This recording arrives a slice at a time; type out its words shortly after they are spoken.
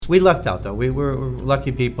We lucked out, though. We were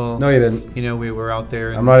lucky people. No, you didn't. You know, we were out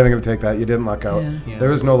there. I'm not even going to take that. You didn't luck out. Yeah.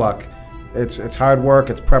 There is no luck. It's hard work.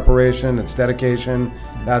 It's preparation. It's dedication.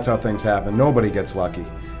 That's how things happen. Nobody gets lucky. You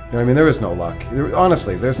know what I mean? There is no luck.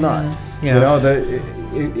 Honestly, there's not. Yeah. You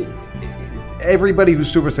know, everybody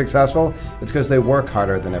who's super successful, it's because they work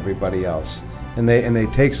harder than everybody else, and they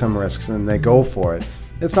take some risks and they go for it.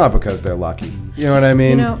 It's not because they're lucky. You know what I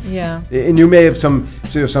mean? You know, yeah. And you may have some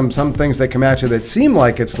things that come at you that seem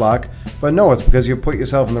like it's luck, but no, it's because you've put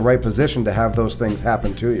yourself in the right position to have those things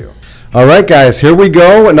happen to you. All right, guys, here we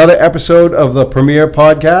go. Another episode of the Premier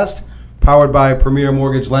Podcast, powered by Premier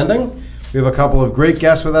Mortgage Lending. We have a couple of great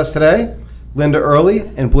guests with us today, Linda Early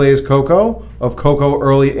and Blaise Coco of Coco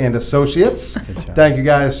Early and Associates. Thank you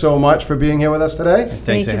guys so much for being here with us today.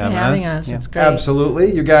 Thank you for having us. Yeah. It's great.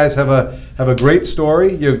 Absolutely. You guys have a great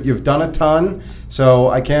story. You've done a ton, so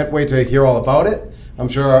I can't wait to hear all about it. I'm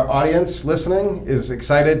sure our audience listening is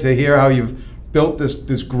excited to hear how you've built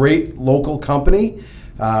this great local company.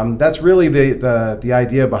 That's really the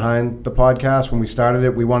idea behind the podcast. When we started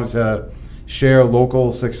it, we wanted to share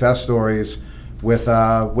local success stories with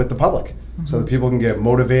the public. So that people can get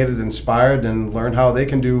motivated, inspired, and learn how they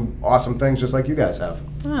can do awesome things just like you guys have.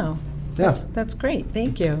 Oh, that's great.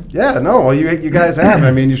 Thank you. Yeah, no, well, you guys have. I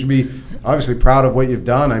mean, you should be obviously proud of what you've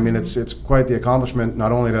done. I mean, it's quite the accomplishment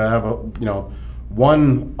not only to have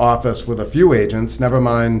one office with a few agents, never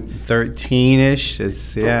mind 13-ish.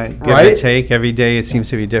 It's give right? or take. Every day it seems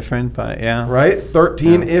to be different, but yeah. Right,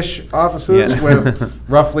 13-ish offices with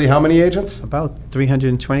roughly how many agents? About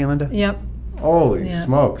 320, Linda. Yep. Holy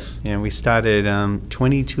smokes! Yeah, we started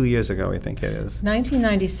 22 years ago, I think it is.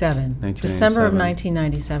 1997. December of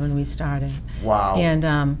 1997 we started. Wow. And,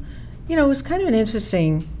 it was kind of an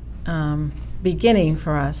interesting beginning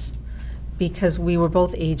for us because we were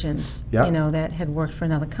both agents, that had worked for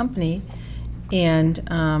another company. And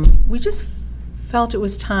we just felt it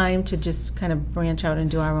was time to just kind of branch out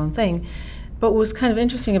and do our own thing. But what was kind of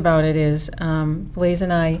interesting about it is Blaise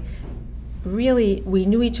and I, really, we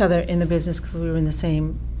knew each other in the business because we were in the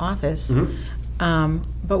same office,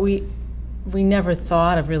 but we never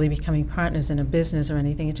thought of really becoming partners in a business or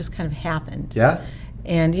anything. It just kind of happened. Yeah.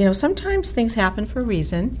 And, sometimes things happen for a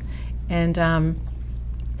reason, and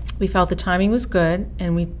we felt the timing was good,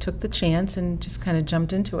 and we took the chance and just kind of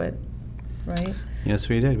jumped into it, right? Yes,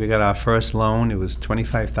 we did. We got our first loan. It was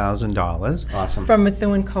 $25,000. Awesome. From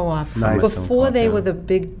Methuen Co-op. Nice. Before they were the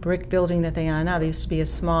big brick building that they are now, they used to be a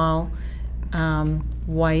small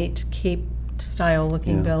white Cape-style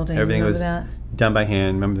looking building. Everything Remember was that? done by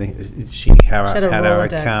hand. Remember, she had our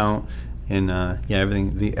Rolodex. account, and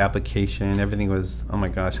everything, the application, everything was. Oh my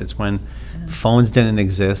gosh! It's when phones didn't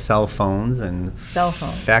exist, cell phones and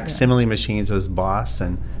facsimile machines was boss,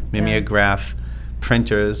 and mimeograph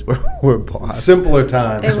printers were boss. Simpler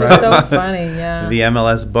times. It was so funny. Yeah. The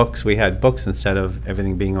MLS books, we had books instead of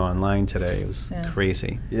everything being online today. It was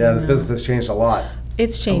crazy. Yeah, the business has changed a lot.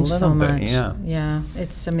 It's changed so much. Yeah.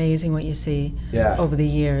 It's amazing what you see over the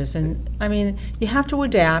years. And, I mean, you have to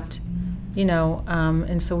adapt,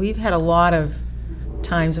 and so we've had a lot of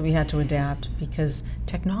times that we had to adapt because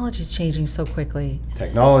technology is changing so quickly.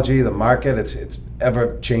 Technology, the market, it's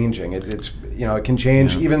ever changing. It can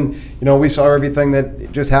change. Even, we saw everything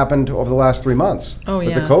that just happened over the last 3 months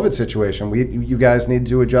with the COVID situation. You guys need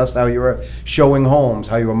to adjust how you were showing homes,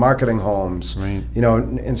 how you were marketing homes. Right.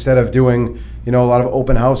 Instead of doing, a lot of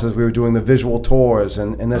open houses, we were doing the visual tours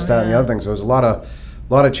and this, that, and the other things. So there was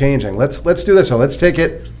a lot of changing. Let's do this. So let's take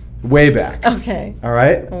it way back. Okay. All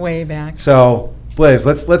right? Way back. So, Blaise,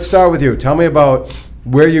 let's start with you. Tell me about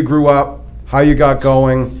where you grew up, how you got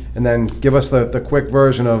going, and then give us the quick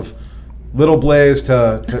version of little Blaise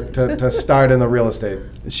to start in the real estate.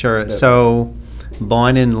 Sure. business. So,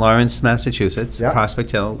 born in Lawrence, Massachusetts,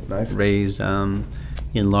 Prospect Hill. Nice. Raised in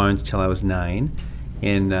Lawrence till I was 9.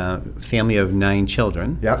 In a family of 9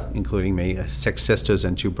 children, including me, 6 sisters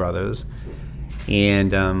and 2 brothers.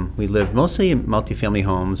 And we lived mostly in multifamily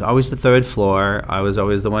homes, always the 3rd floor. I was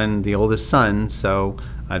always the oldest son, so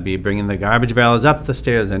I'd be bringing the garbage barrels up the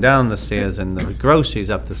stairs and down the stairs and the groceries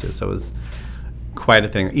up the stairs. So it was quite a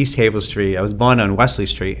thing. East Havel Street. I was born on Wesley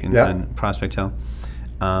Street in Prospect Hill.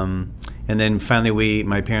 And then finally,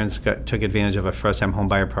 my parents took advantage of a first-time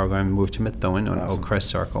homebuyer program and moved to Methuen on Oak Crest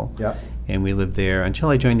Circle. Yeah. And we lived there until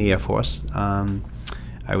I joined the Air Force.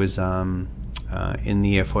 I was in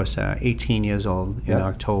the Air Force 18 years old in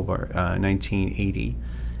October 1980.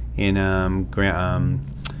 And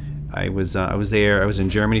I was there. I was in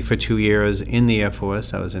Germany for 2 years in the Air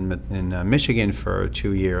Force. I was in Michigan for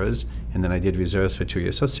 2 years, and then I did reserves for 2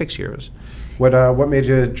 years, so 6 years. What made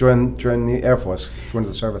you join the Air Force, go into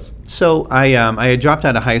the service? So I had dropped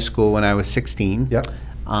out of high school when I was 16. Yep.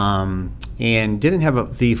 And didn't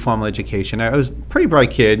have the formal education. I was a pretty bright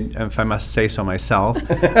kid, if I must say so myself.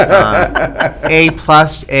 A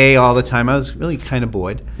all the time. I was really kind of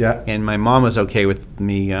bored. Yeah. And my mom was okay with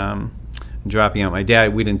me dropping out. My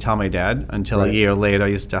dad, we didn't tell my dad until a year later. I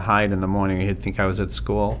used to hide in the morning. He'd think I was at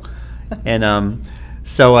school. And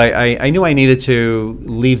so I knew I needed to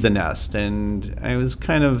leave the nest. And I was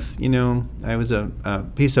kind of, I was a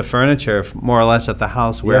piece of furniture, more or less, at the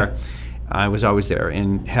house where I was always there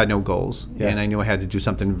and had no goals. Yeah. And I knew I had to do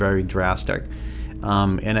something very drastic.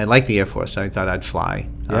 And I liked the Air Force. I thought I'd fly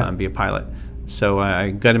and be a pilot. So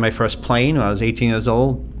I got in my first plane when I was 18 years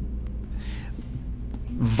old.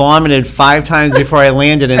 Vomited 5 times before I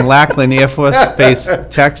landed in Lackland Air Force Base,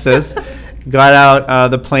 Texas. Got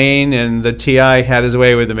out the plane, and the TI had his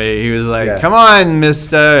way with me. He was like, "Come on,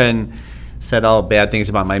 mister," and said all bad things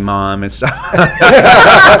about my mom and stuff.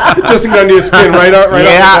 Just to get under your skin right off the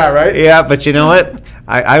bat, right? Yeah, but you know what?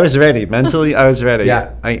 I was ready. Mentally, I was ready.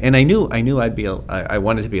 Yeah. I knew I'd be I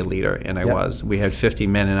wanted to be a leader, and I was. We had 50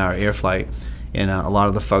 men in our air flight. And a lot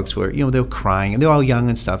of the folks were, they were crying, and they were all young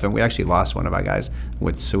and stuff. And we actually lost one of our guys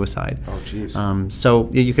with suicide. Oh, jeez. So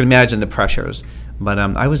you can imagine the pressures. But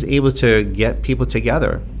I was able to get people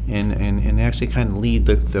together and actually kind of lead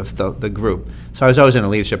the group. So I was always in a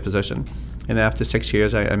leadership position. And after 6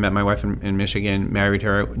 years, I met my wife in Michigan, married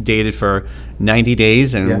her, dated for 90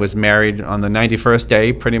 days, and was married on the 91st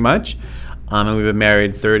day, pretty much. And we've been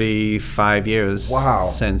married 35 years. Wow.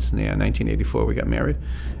 Since 1984 we got married.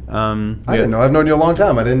 I didn't know. I've known you a long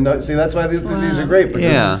time. I didn't know. See, that's why these are great.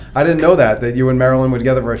 Because I didn't know that you and Marilyn were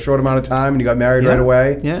together for a short amount of time and you got married right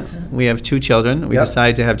away. Yeah. We have 2 children. We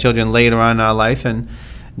decided to have children later on in our life and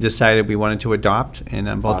decided we wanted to adopt.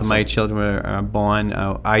 And both of my children were born.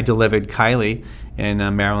 I delivered Kylie, and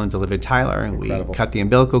Marilyn delivered Tyler. Incredible. We cut the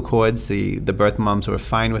umbilical cords. The birth moms were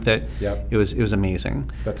fine with it. Yep. It was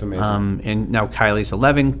amazing. That's amazing. And now Kylie's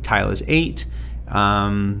 11. Tyler's 8.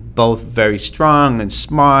 Both very strong and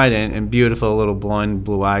smart and beautiful little blonde,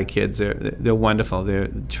 blue-eyed kids. They're wonderful. They're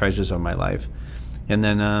treasures of my life. And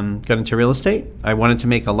then got into real estate. I wanted to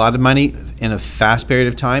make a lot of money in a fast period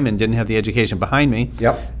of time and didn't have the education behind me.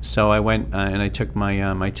 Yep. So I went and I took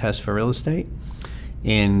my test for real estate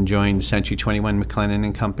and joined Century 21 McLennan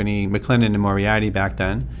and Company, McLennan and Moriarty back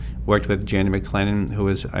then. Worked with Janet McLennan, who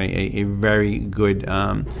was a very good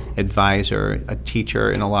advisor, a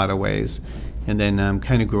teacher in a lot of ways. And then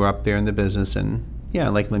kind of grew up there in the business. And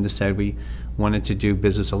like Linda said, we wanted to do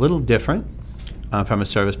business a little different from a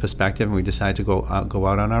service perspective. And we decided to go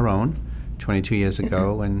out on our own 22 years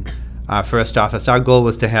ago. And our first office, our goal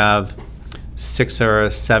was to have 6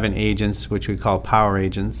 or 7 agents, which we call power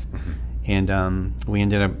agents. And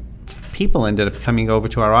people ended up coming over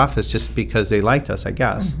to our office just because they liked us, I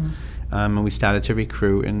guess. And we started to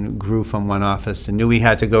recruit and grew from one office and knew we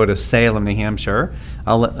had to go to Salem, New Hampshire.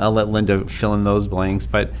 I'll let Linda fill in those blanks,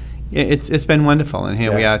 but it's been wonderful. And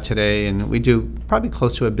here we are today, and we do probably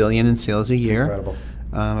close to $1 billion in sales a year. Incredible.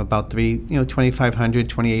 About 2,500,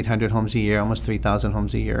 2,800 homes a year, almost 3,000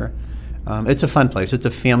 homes a year. It's a fun place. It's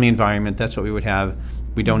a family environment. That's what we would have.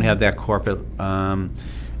 We don't have that corporate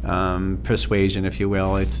persuasion, if you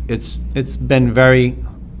will. It's been very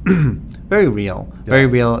very real,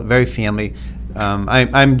 very family.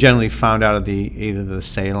 I'm generally found out of either the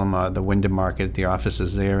Salem or the Wyndham market. The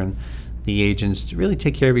offices there, and the agents really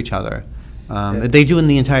take care of each other. They do in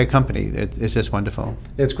the entire company. It's just wonderful.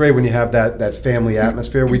 It's great when you have that family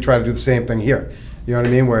atmosphere. We try to do the same thing here. You know what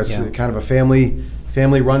I mean? Where it's kind of a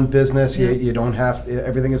family-run business. You don't have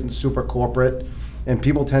everything isn't super corporate, and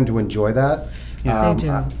people tend to enjoy that. They do.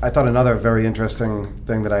 I thought another very interesting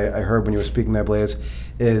thing that I heard when you were speaking there, Blaise,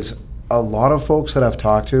 is a lot of folks that I've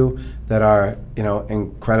talked to that are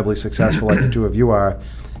incredibly successful, like the two of you are,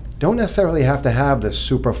 don't necessarily have to have this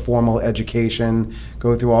super formal education,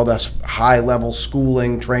 go through all this high-level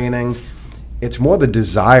schooling, training. It's more the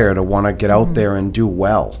desire to want to get out there and do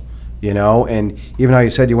well, And even how you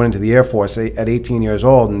said you went into the Air Force at 18 years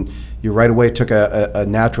old, and you right away took a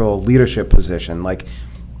natural leadership position. Like,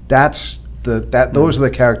 those are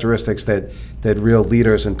the characteristics that real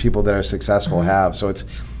leaders and people that are successful have. So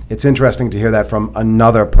it's interesting to hear that from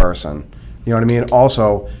another person. You know what I mean?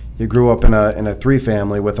 Also, you grew up in a 3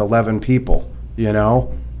 family with 11 people,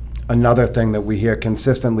 another thing that we hear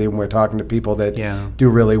consistently when we're talking to people that Yeah. do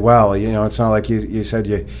really well. You know, it's not like you said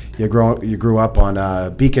you grew up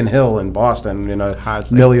on Beacon Hill in Boston in a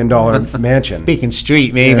Hardly. $1 million mansion. Beacon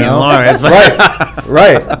Street, maybe, You know? in Lawrence.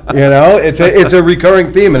 right. You know, it's a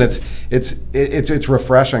recurring theme, and it's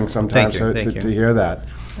refreshing sometimes Thank you. to hear that.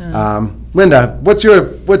 Linda, what's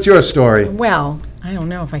your story? Well, I don't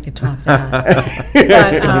know if I could top that.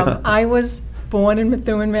 But I was born in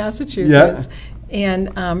Methuen, Massachusetts,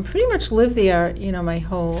 and pretty much lived there, my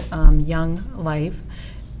whole young life.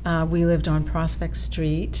 We lived on Prospect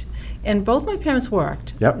Street, and both my parents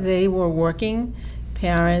worked. Yep. They were working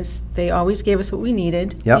parents. They always gave us what we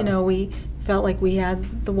needed. Yep. We felt like we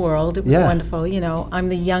had the world. It was wonderful. I'm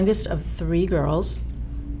the youngest of 3 girls.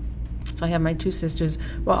 So I have my 2 sisters.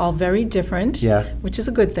 We're all very different, which is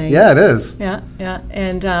a good thing. Yeah, it is. Yeah.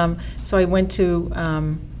 And so I went to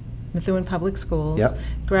Methuen Public Schools. Yep.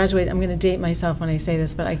 Graduated, I'm going to date myself when I say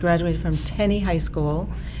this, but I graduated from Tenney High School,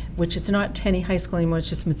 which it's not Tenney High School anymore, it's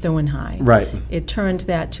just Methuen High. Right. It turned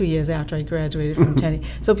that 2 years after I graduated from Tenney.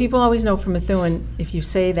 So people always know from Methuen, if you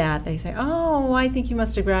say that, they say, oh, I think you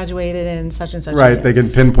must have graduated in such and such a year. Right, they can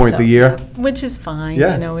pinpoint the year. Which is fine,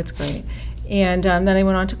 Yeah. it's great. And then I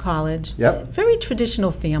went on to college. Yep. Very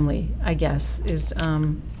traditional family, I guess, is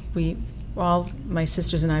my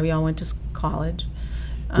sisters and I, we all went to college.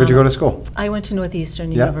 Where'd you go to school? I went to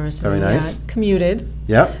Northeastern Yeah, University. very nice. Commuted.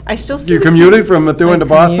 Yeah. I still see You commuted from Methuen to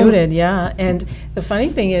Boston? Commuted, yeah. And the funny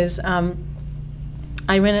thing is, I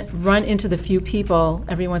run into the few people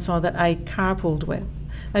every once in a while that I carpooled with.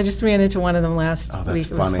 I just ran into one of them last week.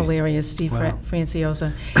 It was hilarious, Steve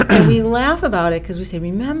Franciosa. And we laugh about it because we say,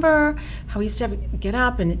 remember how we used to get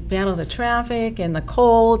up and battle the traffic and the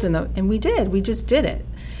cold? And we did. We just did it.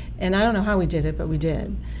 And I don't know how we did it, but we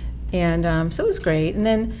did. And so it was great. And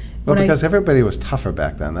then because everybody was tougher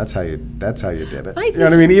back then. That's how you did it. You know think-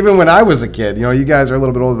 what I mean? Even when I was a kid, you guys are a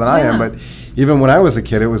little bit older than I am, but even when I was a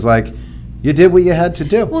kid, it was like you did what you had to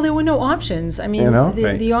do. Well, there were no options. I mean,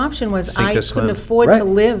 the option was Sink or I swim. couldn't afford to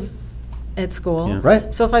live at school. Yeah.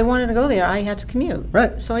 Right. So if I wanted to go there, I had to commute.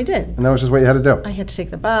 Right. So I did. And that was just what you had to do. I had to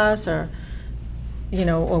take the bus or we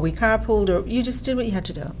carpooled, or you just did what you had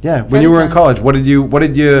to do. Yeah. When you were in college, what did you want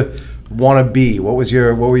to be? What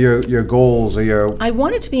were your goals or your? I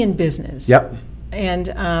wanted to be in business. Yep. And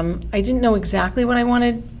I didn't know exactly what I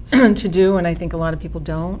wanted to do, and I think a lot of people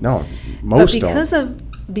don't. No, most don't.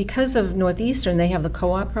 But because of Northeastern, they have the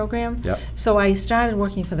co-op program. Yep. So I started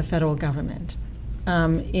working for the federal government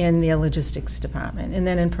in the logistics department, and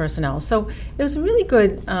then in personnel. So it was a really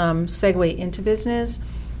good segue into business,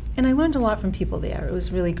 and I learned a lot from people there. It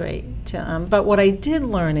was really great. But what I did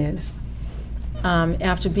learn is,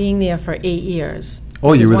 after being there for 8 years.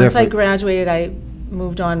 Oh, you were there once I graduated, I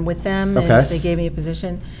moved on with them, Okay. and they gave me a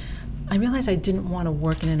position. I realized I didn't want to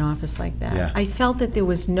work in an office like that. Yeah. I felt that there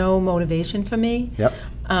was no motivation for me. Yep.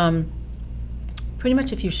 Pretty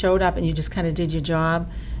much if you showed up and you just kind of did your job,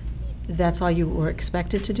 that's all you were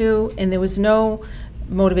expected to do. And there was no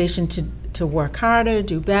motivation to work harder,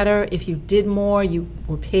 do better. If you did more, you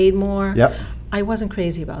were paid more. Yep. I wasn't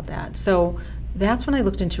crazy about that. So that's when I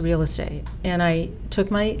looked into real estate. And I took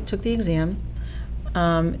the exam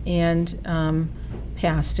and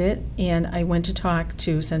passed it. And I went to talk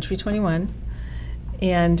to Century 21.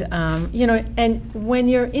 And, and when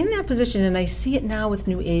you're in that position, and I see it now with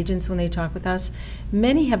new agents when they talk with us,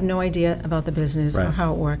 many have no idea about the business or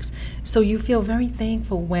how it works. So you feel very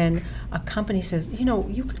thankful when a company says,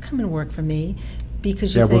 you could come and work for me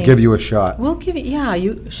because you think, we'll give you a shot. We'll give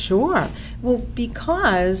you, sure. Well,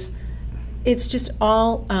 because it's just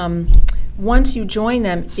all, once you join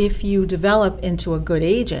them, if you develop into a good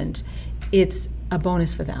agent, it's a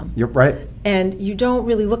bonus for them. You're right. And you don't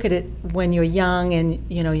really look at it when you're young and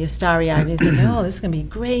you're starry-eyed and you think, oh, this is going to be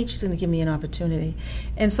great. She's going to give me an opportunity.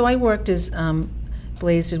 And so I worked as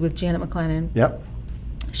Blaise did with Janet McLennan. Yep.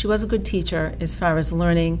 She was a good teacher as far as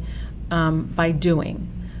learning by doing,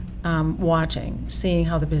 watching, seeing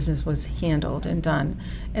how the business was handled and done.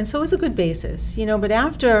 And so it was a good basis, But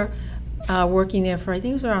after working there for, I think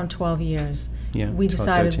it was around 12 years, we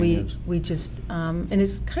decided we just, and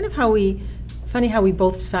it's kind of funny how we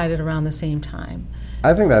both decided around the same time.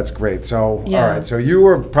 I think that's great. So, all Yeah. right. So you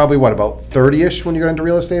were probably, about 30-ish when you got into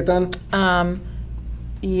real estate then?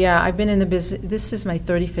 Yeah, I've been in the business, this is my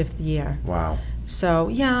 35th year. Wow. So,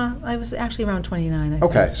 yeah, I was actually around 29, I think.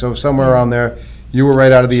 Okay, so somewhere around there. You were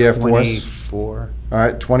right out of the Air Force. 24. All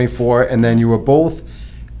right, 24. And then you were both,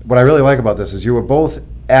 what I really like about this is you were both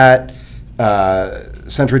at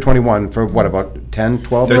Century 21 for what, about 10,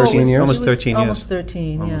 12, 13 13 years? Almost 13 years. Almost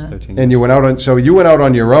 13, Almost yeah. 13 And you went out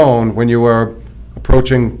on your own when you were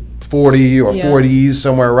approaching 40 or 40s,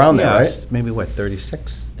 somewhere around there, right? Maybe what,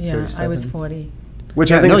 36? Yeah, 37? I was 40.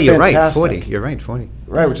 Which I think is you're fantastic. right, 40. You're right, 40.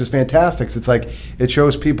 Right, which is fantastic. It's like it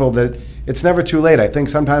shows people that it's never too late. I think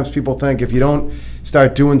sometimes people think if you don't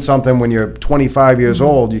start doing something when you're 25 years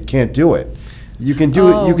old, you can't do it. You can do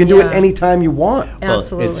it. You can do it anytime you want.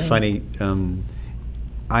 Absolutely. Well, it's funny.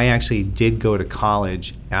 I actually did go to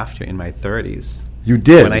college after in my 30s. You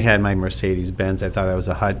did? When I had my Mercedes Benz, I thought I was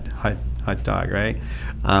a hot dog, right?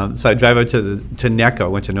 So I drive up to NECO,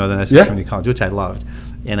 went to Northern Essex Community College, which I loved.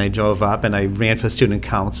 And I drove up and I ran for student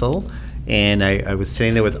council. And I was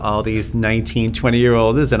sitting there with all these 19,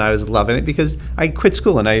 20-year-olds, and I was loving it because I quit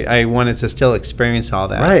school and I wanted to still experience all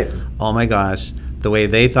that. Right. Oh my gosh, the way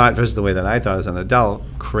they thought versus the way that I thought as an adult,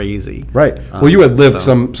 crazy. Right. Well, you had lived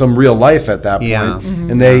some real life at that point. Yeah.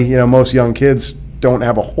 And they, most young kids don't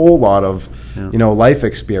have a whole lot of, life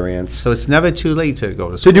experience. So it's never too late to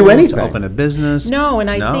go to school, to do anything. To open a business. No, and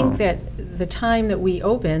I think that the time that we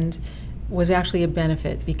opened was actually a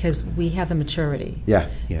benefit because we have the maturity,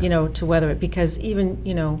 to weather it. Because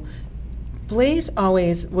even, Blaise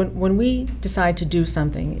always, when we decide to do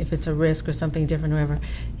something, if it's a risk or something different or whatever,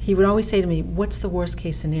 he would always say to me, what's the worst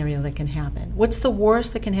case scenario that can happen? What's the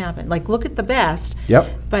worst that can happen? Like, look at the best,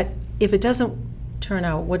 but if it doesn't turn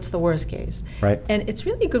out, what's the worst case? Right. And it's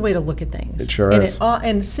really a good way to look at things. It sure is.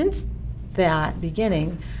 And since that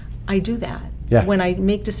beginning, I do that. Yeah. When I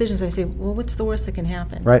make decisions, I say, well, what's the worst that can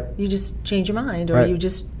happen? Right. You just change your mind, or you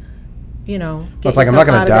just, get it's like, I'm not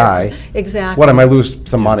going to die. Exactly. What, I might lose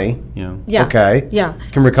some money? Yeah. Okay. Yeah.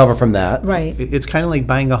 Can recover from that. Right. It's kind of like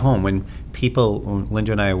buying a home. When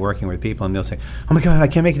Linda and I are working with people, and they'll say, oh my God, I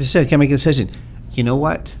can't make a decision. You know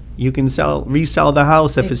what? You can resell the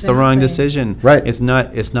house if it's the wrong decision. Right. It's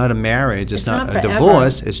not a marriage. It's not a forever.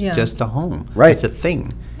 divorce. It's just a home. Right. It's a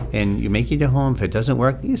thing. And you make it your home. If it doesn't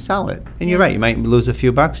work, you sell it. And you're right. You might lose a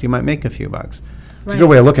few bucks. You might make a few bucks. It's a good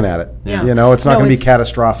way of looking at it. Yeah. It's not going to be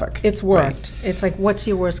catastrophic. It's worked. Right. It's like, what's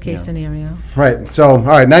your worst case scenario? Right. So, all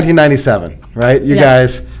right, 1997, right? You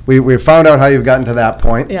guys, we found out how you've gotten to that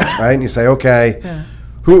point, right? And you say, okay,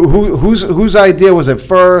 whose idea was it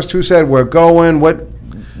first? Who said we're going?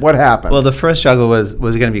 What happened? Well, the first struggle was it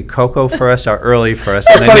going to be Coco first or early first?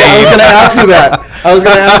 That's funny. I was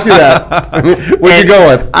going to ask you that. What'd you go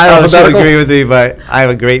with? I don't agree with you, but I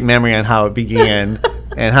have a great memory on how it began.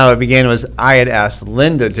 And how it began was I had asked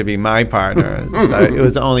Linda to be my partner, so it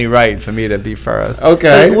was only right for me to be first.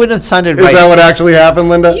 Okay. It wouldn't have sounded right. Is that what actually happened,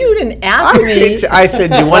 Linda? You didn't ask me. I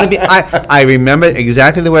said, do you want to be, I remember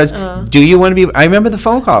exactly the words, do you want to be, I remember the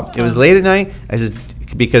phone call. It was late at night. I said,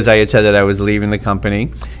 because I had said that I was leaving the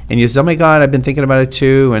company. And you said, oh my God, I've been thinking about it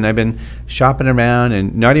too, and I've been shopping around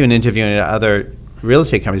and not even interviewing at other real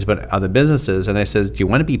estate companies, but other businesses. And I says, do you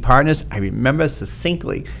want to be partners? I remember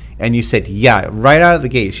succinctly. And you said, yeah, right out of the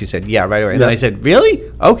gate. She said, yeah, right away. And then I said,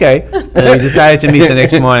 really? Okay. And then we decided to meet the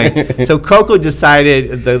next morning. So Coco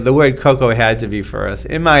decided, the word Coco had to be for us,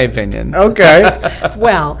 in my opinion. Okay.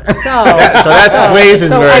 Well, so that's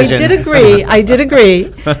Blaise's version. I did agree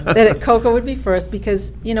that Coco would be first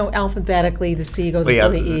because, alphabetically, the C goes before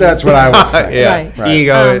the E. That's what I was thinking. Right.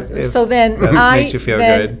 Ego. So then makes you feel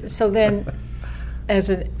good. So then,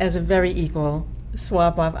 as a very equal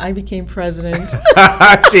swap off, I became president.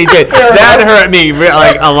 See, that hurt me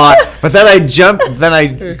a lot. But then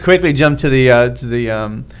I quickly jumped to the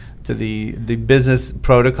business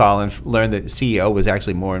protocol and learned that CEO was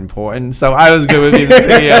actually more important. So I was good with being the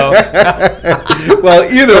CEO. Well,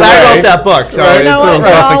 either way, I wrote that book, so it's a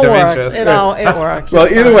conflict of interest. It works.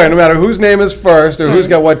 Well, either way, no matter whose name is first or who's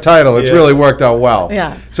got what title, it's really worked out well.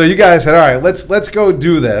 Yeah. So you guys said, all right, let's go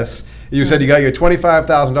do this. You said you got your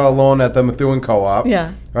 $25,000 loan at the Methuen Co-op.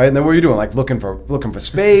 Yeah. Right, and then what were you doing? Like looking for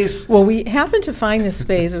space? Well, we happened to find this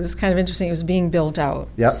space. It was kind of interesting. It was being built out.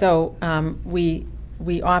 Yep. So we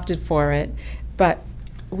opted for it, but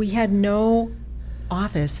we had no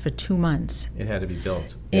office for 2 months. It had to be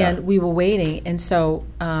built. And we were waiting, and so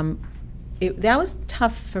that was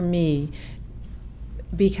tough for me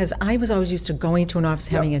because I was always used to going to an office,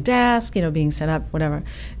 having a desk, being set up, whatever.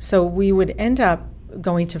 So we would end up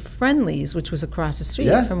going to Friendly's, which was across the street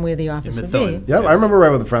from where the office would be. Yeah, I remember right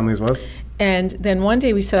where the Friendly's was. And then one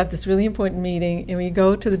day we set up this really important meeting, and we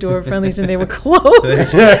go to the door of Friendly's, and they were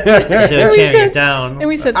closed. They're tearing it down. And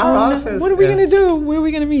we said, what are we going to do? Where are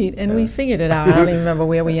we going to meet? And we figured it out. I don't even remember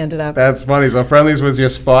where we ended up. That's funny. So Friendly's was your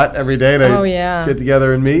spot every day to get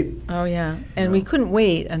together and meet? Oh, yeah. And we couldn't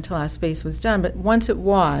wait until our space was done. But once it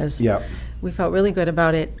was, we felt really good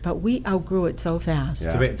about it. But we outgrew it so fast.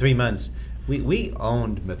 Yeah. 3 months. We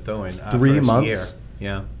owned Methuen 3 months? Year.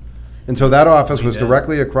 Yeah. And so that office was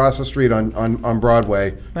directly across the street on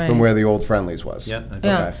Broadway from where the old Friendly's was. Yeah.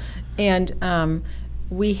 Okay. And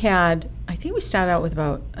we had, I think we started out with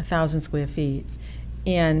about 1,000 square feet.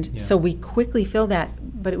 And so we quickly filled that,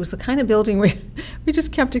 but it was the kind of building we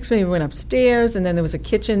just kept expanding. We went upstairs, and then there was a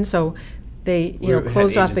kitchen, so they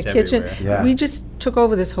closed off the kitchen. Yeah. We just took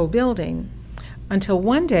over this whole building until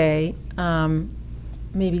one day,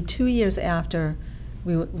 maybe 2 years after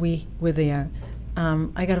we were there,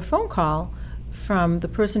 I got a phone call from the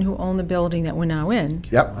person who owned the building that we're now in.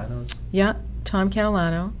 Yep. Yeah, Tom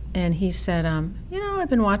Catalano, and he said, I've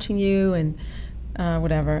been watching you and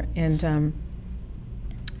whatever, and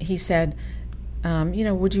he said,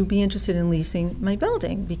 would you be interested in leasing my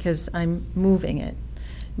building, because I'm moving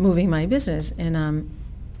my business. And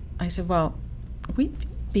I said, well, we'd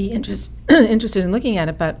be interested in looking at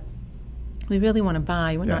it, but we really want to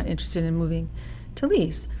buy. We're not interested in moving to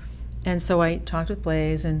lease. And so I talked with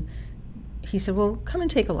Blaise, and he said, well, come and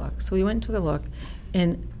take a look. So we went and took a look,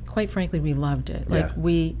 and quite frankly, we loved it. Like,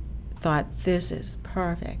 we thought, this is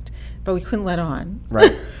perfect, but we couldn't let on.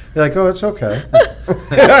 Right. You're like, oh, it's okay.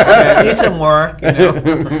 Need some work,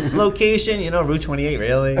 Location, Route 28,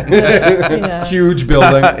 really? Huge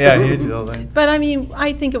building. Huge building. But I mean,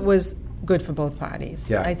 I think it was good for both parties.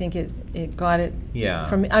 Yeah. I think it got it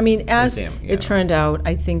from, it turned out,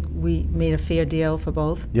 I think we made a fair deal for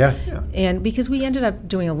both. Yeah. And because we ended up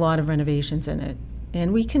doing a lot of renovations in it.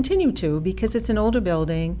 And we continue to, because it's an older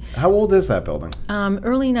building. How old is that building?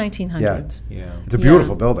 Early 1900s. Yeah. It's a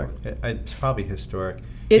beautiful building. It's probably historic.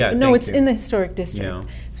 It's in the historic district. Yeah.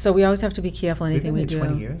 So we always have to be careful anything we do.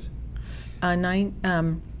 20 years?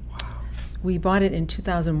 Wow. We bought it in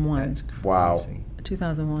 2001. That's crazy. Wow.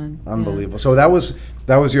 2001. Unbelievable. So that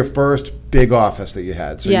was your first big office that you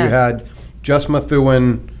had. So you had just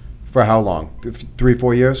Methuen for how long?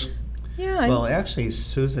 3-4 years? Yeah. Well, actually,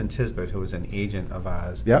 Susan Tisbert, who was an agent of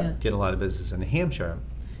ours, did a lot of business in New Hampshire,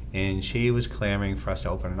 and she was clamoring for us to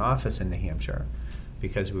open an office in New Hampshire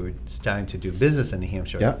because we were starting to do business in New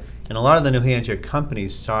Hampshire. Yeah. And a lot of the New Hampshire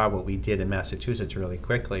companies saw what we did in Massachusetts really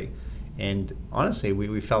quickly. And honestly,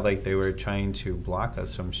 we felt like they were trying to block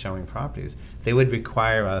us from showing properties. They would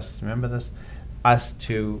require us, remember this, us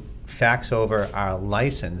to fax over our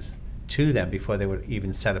license to them before they would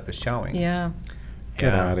even set up a showing. Yeah.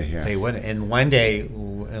 Get out of here. They wouldn't. And one day,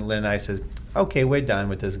 Lynn and I said, okay, we're done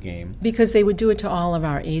with this game. Because they would do it to all of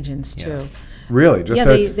our agents, too. Really? Just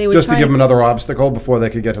to give them another obstacle before they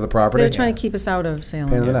could get to the property? They were trying to keep us out of Salem.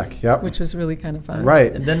 Pain in the neck, yep. Which was really kind of fun.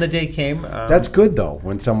 Right. And then the day came. That's good, though,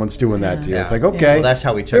 when someone's doing that to you. Yeah. It's like, okay, well, that's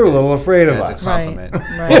how we took they're a little afraid of as us. a compliment.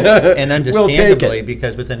 Right. And understandably,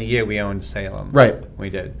 because within a year we owned Salem. Right. We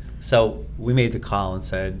did. So we made the call and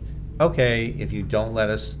said, okay, if you don't let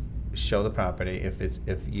us show the property,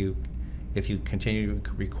 if you continue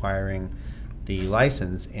requiring the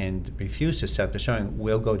license and refuse to set up the showing,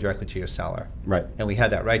 we'll go directly to your seller. Right. And we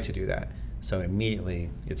had that right to do that. So immediately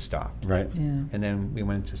it stopped. Right. Yeah. And then we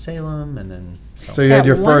went to Salem, and then... So you had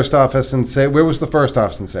your first office in Salem. Where was the first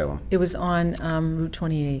office in Salem? It was on Route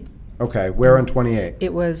 28. Okay, where on 28?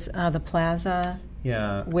 It was the plaza.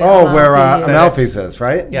 Yeah. Where where Amalfi Amalfi's is,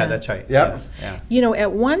 right? Yeah, that's right. Yep. Yes. Yeah.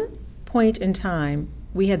 At one point in time,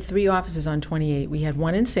 we had 3 offices on 28. We had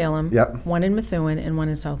one in Salem, one in Methuen, and one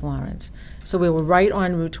in South Lawrence. So we were right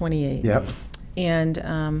on Route 28. Yep. And,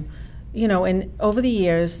 and over the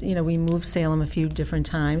years, we moved Salem a few different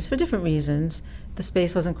times for different reasons. The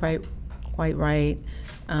space wasn't quite right.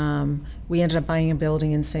 We ended up buying a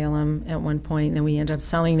building in Salem at one point, and then we ended up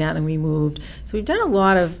selling that, and we moved. So we've done a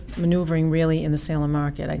lot of maneuvering, really, in the Salem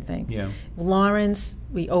market, I think. Yeah. Lawrence,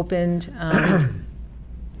 we opened...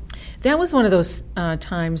 that was one of those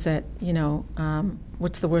times that,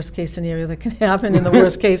 what's the worst case scenario that can happen, and the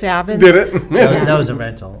worst case happened. Did it? That was a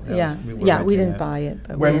rental. We didn't buy it.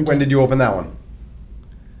 But when did you open that one?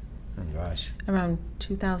 Oh, gosh. Around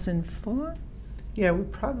 2004? Yeah, we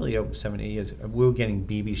probably over 7, 8 years. We were getting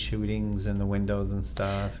BB shootings in the windows and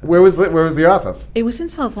stuff. Where was the office? It was in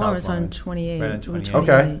South Lawrence on 28. Right on 28.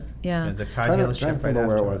 Okay. Yeah. There's a car dealership right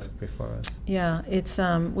where it after was. Before us. Yeah, it's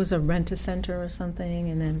was a rent-a-center or something,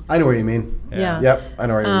 and then... I know what you mean. Yeah. Yep, I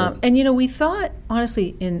know what you mean. And, we thought,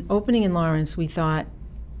 honestly, in opening in Lawrence, we thought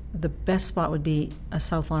the best spot would be a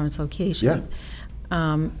South Lawrence location.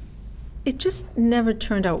 Yeah. It just never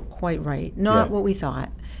turned out quite right. Not what we thought.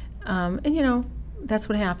 And, that's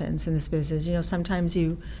what happens in this business. Sometimes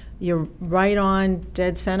you're right on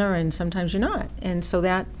dead center, and sometimes you're not. And so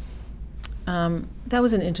that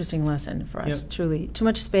was an interesting lesson for us. Truly, too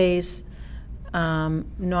much space,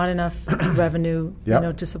 not enough revenue,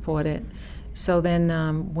 to support it. So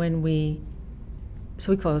then we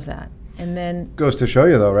closed that. And then goes to show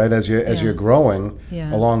you, though, right? As you're growing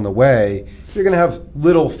along the way, you're going to have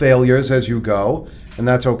little failures as you go, and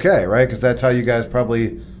that's okay, right? Because that's how you guys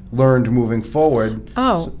probably learned moving forward.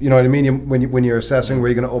 Oh, So, you know what I mean? When you're assessing where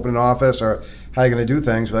you're going to open an office or how you're going to do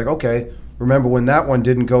things, you're like, okay, remember when that one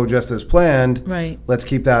didn't go just as planned? Right. Let's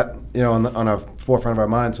keep that, on our forefront of our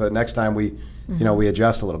mind, so that next time we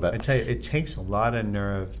adjust a little bit. I tell you, it takes a lot of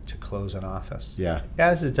nerve to close an office. Yeah.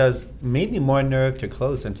 As it does, maybe more nerve to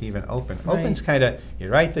close than to even open. Right. Open's kind of, you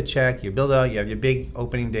write the check, you build out, you have your big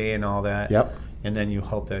opening day and all that. Yep. And then you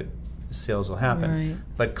hope that sales will happen. Right.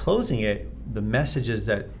 But closing it, the messages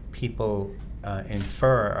that people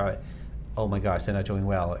infer are, oh my gosh, they're not doing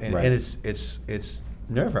well. And, Right. and it's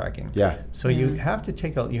nerve-wracking. Yeah. So you have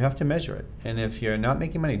to you have to measure it. And if you're not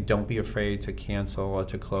making money, don't be afraid to cancel or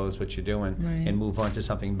to close what you're doing Right. and move on to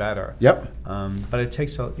something better. Yep. But it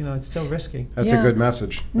takes, it's still risky. That's a good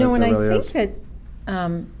message. No, and that I really think is.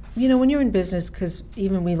 that, when you're in business, because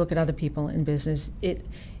even we look at other people in business, it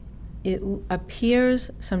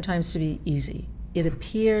appears sometimes to be easy. It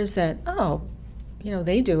appears that,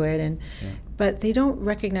 they do it, but they don't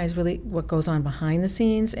recognize really what goes on behind the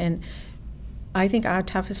scenes. And I think our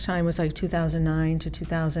toughest time was like 2009 to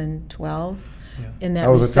 2012. Yeah. In that That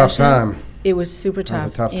was a tough recession. time. It was super That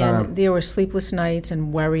was tough. a tough and time. there were sleepless nights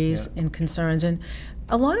and worries and concerns. And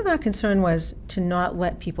a lot of our concern was to not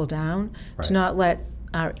let people down, Right. to not let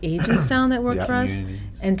our agents down that work Yeah. for us, Communities.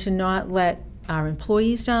 and to not let our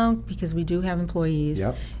employees down, because we do have employees.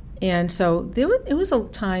 Yep. And so it was a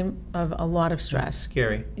time of a lot of stress.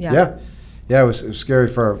 Scary. Yeah. Yeah, it was scary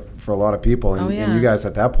for a lot of people. And, Oh, yeah. and you guys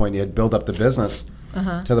at that point, you had built up the business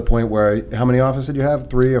Uh-huh. to the point where, how many offices did you have?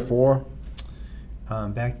 3 or 4?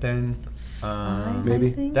 Back then, Maybe. I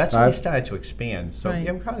think. that's when we 5? started to expand. So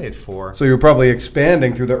Right. we probably had 4. So you were probably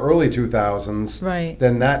expanding through the early 2000s. Right.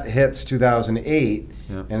 Then that hits 2008.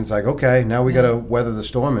 Yeah. And it's like, okay, now we Yeah. got to weather the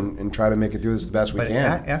storm and try to make it through this the best we But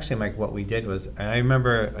can. actually, Mike, what we did was, and I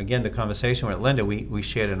remember, again, the conversation with Linda, we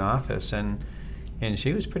shared an office, and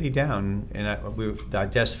she was pretty down, and our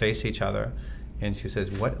desks faced each other, and she says,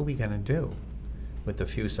 what are we going to do with the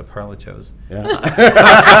few superlatives? Yeah.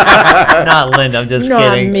 Not Linda, I'm just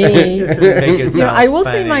Not kidding. me. Just to make it sound I will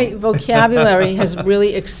say funny. my vocabulary has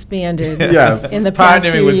really expanded Yes. in the past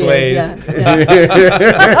Partnering few with years. Blaise.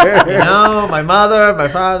 Yeah. No, my mother, my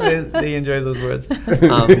father, they enjoy those words.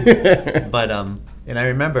 And I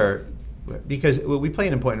remember, because we play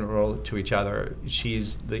an important role to each other.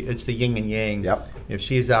 It's the yin and yang. Yep. If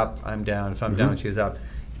she's up, I'm down. If I'm down, she's up.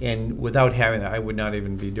 And without having that, I would not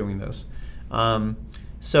even be doing this.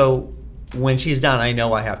 So when she's down, I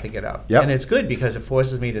know I have to get up. Yep. And it's good because it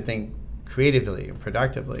forces me to think creatively and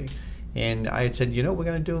productively. And I had said, we're going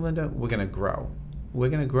to do, Linda? We're going to grow. We're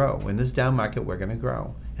going to grow. In this down market, we're going to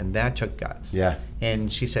grow. And that took guts. Yeah.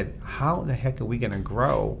 And she said, how the heck are we going to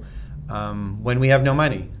grow when we have no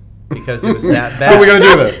money? Because it was that bad. How are we going to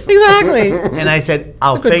do this? Exactly. And I said,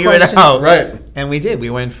 I'll a good figure question. it out. Right. And we did. We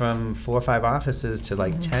went from 4 or 5 offices to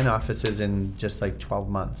like 10 offices in just like 12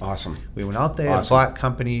 months. Awesome. We went out there, Awesome. bought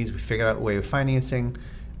companies, we figured out a way of financing.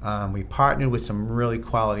 We partnered with some really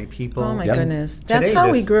quality people. Oh my Yep. goodness. That's Today, how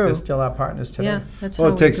we they're- grew. They're still our partners today. Yeah, that's Well,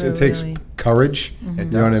 how it takes we grew, really. courage. It You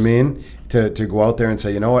know what I does. mean? To go out there and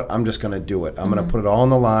say, you know what, I'm just going to do it. I'm going to put it all on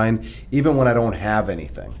the line, even when I don't have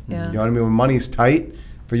anything. Yeah. You know what I mean? When money's tight,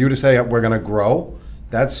 for you to say we're going to grow,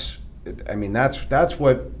 that's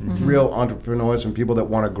what real entrepreneurs and people that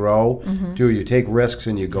want to grow do. You take risks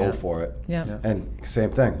and you go Yeah. for it. Yeah. Yeah. And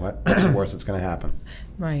same thing. What's the worst that's going to happen?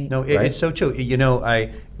 Right. No, Right? it's so true.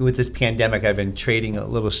 With this pandemic, I've been trading a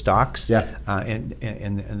little stocks in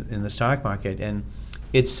the stock market, and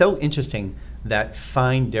it's so interesting, that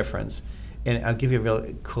fine difference. And I'll give you a real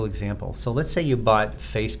cool example. So let's say you bought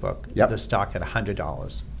Facebook, Yep. the stock at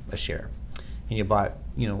 $100 a share, and you bought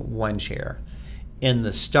 1 share, and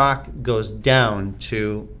the stock goes down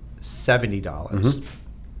to $70.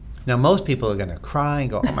 Now, most people are going to cry and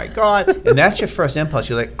go, oh my God. And that's your first impulse.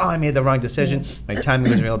 You're like, oh, I made the wrong decision. My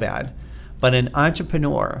timing was real bad. But an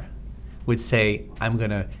entrepreneur would say, I'm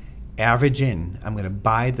going to average in. I'm going to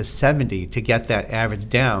buy the 70 to get that average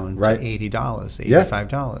down Right. to $80, Yeah.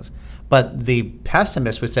 $85. But the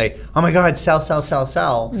pessimist would say, oh my God, sell,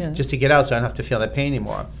 Yeah. just to get out so I don't have to feel that pain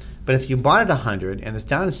anymore. But if you bought at 100 and it's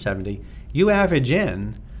down to 70, you average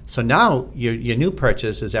in. So now your new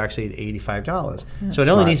purchase is actually at $85. So it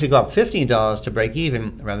only Smart. needs to go up $15 to break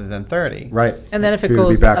even rather than 30. Right. And then if For it you to be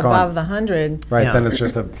goes back above on. the 100, Right, Yeah. then it's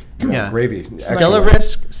just a Yeah. gravy. Still a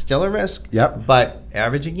extra. risk. Yep. But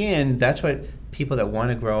averaging in, that's what people that want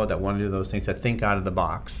to grow, that want to do those things, that think out of the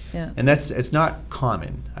box. Yeah. And it's not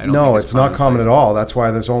common. I don't No, think it's not common at all. That's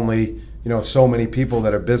why there's only so many people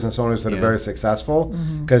that are business owners that are very successful,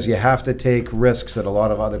 because you have to take risks that a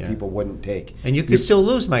lot of other people wouldn't take. And you can still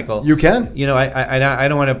lose, Michael. You can. I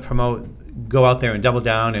don't want to promote go out there and double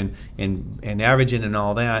down and average it and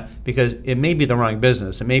all that, because it may be the wrong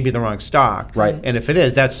business, it may be the wrong stock, right? And if it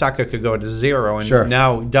is, that sucker could go to zero, and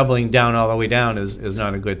now doubling down all the way down is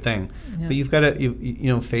not a good thing. But you've got to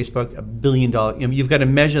Facebook, $1 billion. You've got to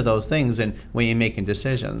measure those things and when you're making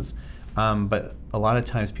decisions. But a lot of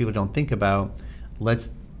times people don't think about, let's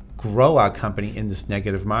grow our company in this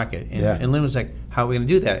negative market. And Lynn was like, how are we going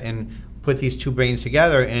to do that? And put these two brains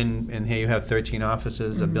together, and here you have 13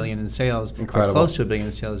 offices, $1 billion in sales, or close to $1 billion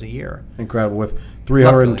in sales a year. Incredible, with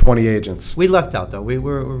 320 agents. We lucked out, though. We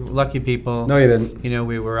were lucky people. No, you didn't.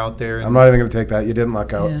 We were out there. I'm not even going to take that. You didn't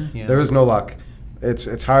luck out. Yeah. There is no luck.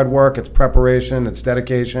 It's hard work, it's preparation, it's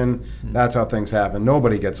dedication. Mm-hmm. That's how things happen.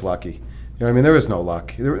 Nobody gets lucky. There is no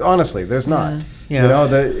luck. Honestly, there's not.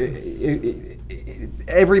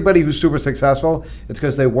 Everybody who's super successful, it's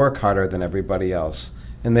because they work harder than everybody else.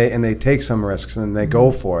 And they take some risks and they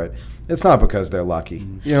go for it. It's not because they're lucky.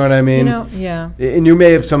 You know what I mean? And you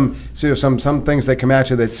may have some things that come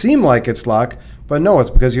at you that seem like it's luck, but no,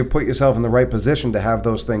 it's because you've put yourself in the right position to have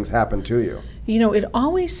those things happen to you. It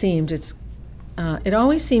always seemed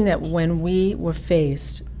that when we were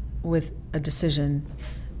faced with a decision,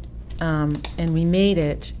 and we made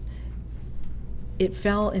it, it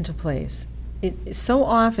fell into place. It so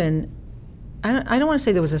often. I don't want to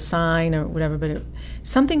say there was a sign or whatever, but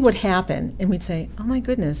something would happen, and we'd say, "Oh my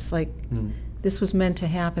goodness! This was meant to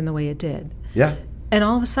happen the way it did." Yeah. And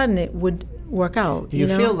all of a sudden, it would work out. You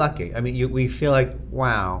feel lucky. We feel like,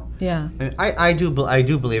 wow. Yeah. And I do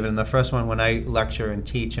believe it. In the first one, when I lecture and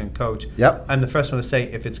teach and coach, I'm the first one to say,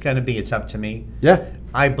 if it's going to be, it's up to me. Yeah.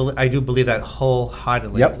 I do believe that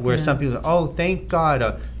wholeheartedly. Where some people, oh, thank God,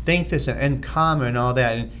 or thank this, and karma and all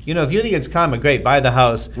that. And if you think it's karma, great, buy the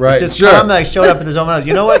house. Right. It's just karma. I showed up at this open house.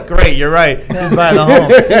 You know what? Great, you're right. Just buy the home.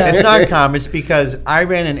 It's not karma. It's because I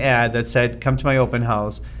ran an ad that said, "Come to my open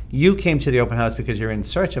house." You came to the open house because you're in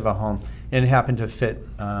search of a home, and it happened to fit,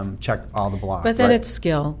 check all the blocks. But then it's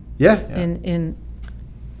skill. Yeah. In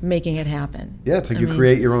making it happen. Yeah, it's like you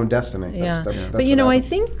create your own destiny. That's but I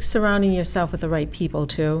think surrounding yourself with the right people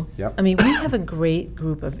too. Yep. We have a great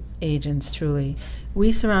group of agents, truly.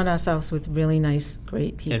 We surround ourselves with really nice,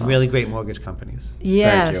 great people. And really great mortgage companies.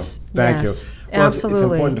 Yes. Thank you. Well, absolutely.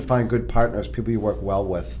 It's important to find good partners, people you work well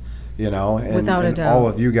with, and, without a doubt. All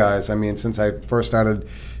of you guys. Since I first started,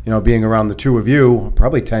 being around the two of you,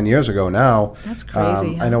 probably 10 years ago now. That's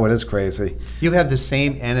crazy. I know it is crazy. You have the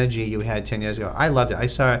same energy you had 10 years ago. I loved it. I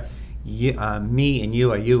saw you, me and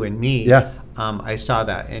you, or you and me. Yeah. I saw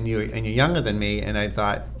that, and you're younger than me, and I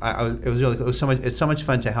thought it was really cool. It's so much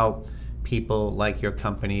fun to help people like your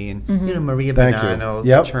company, and Maria Bonanno,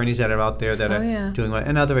 attorneys that are out there that are doing well,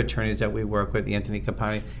 and other attorneys that we work with, Anthony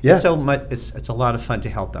Capani. Yeah. It's so much. It's a lot of fun to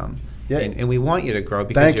help them. Yeah. And we want you to grow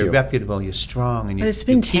because you're reputable, you're strong, and it's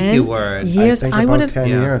been 10 keep your word. years. I would have 10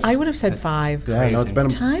 years. I would have said 5. Yeah, no, it's been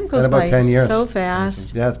time goes about by 10 years. so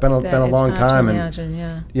fast. Yeah, it's been a long time, to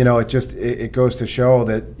imagine, it goes to show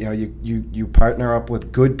that you partner up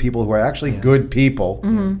with good people who are actually good people.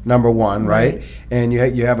 Number one, right? And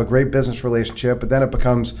you have a great business relationship, but then it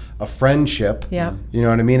becomes a friendship. Yeah, you know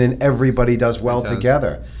what I mean, and everybody does well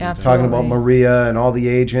together. Absolutely. Talking about Maria and all the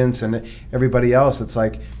agents and everybody else, it's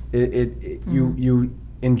like. You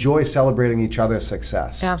enjoy celebrating each other's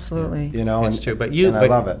success. Absolutely. It's true. But I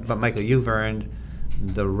love it. But Michael, you've earned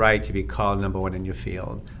the right to be called number one in your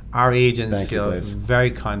field. Our agents feel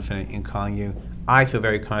very confident in calling you. I feel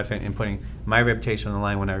very confident in putting my reputation on the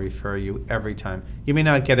line when I refer you every time. You may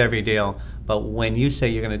not get every deal, but when you say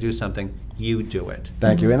you're going to do something, you do it.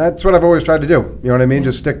 Thank you. And that's what I've always tried to do. You know what I mean?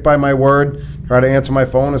 Just stick by my word, try to answer my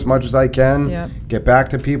phone as much as I can, get back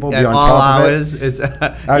to people, be on top hours, of it.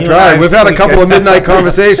 I try. We've had a couple of midnight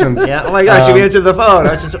conversations. Yeah. Oh my gosh, you answered the phone.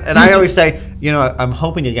 And I always say, I'm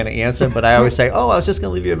hoping you're going to answer, but I always say, I was just going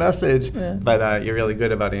to leave you a message. Yeah. But you're really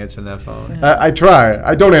good about answering that phone. Yeah. I try.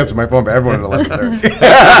 I don't answer my phone for everyone at 11:30.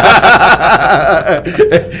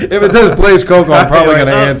 If it says Blaise Coco, I'm probably going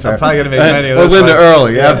to answer. I'm probably going to make many of those. Or Linda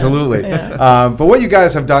early, absolutely. Yeah. But what you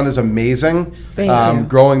guys have done is amazing. Thank you.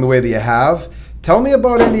 Growing the way that you have. Tell me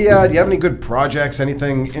about any, do you have any good projects,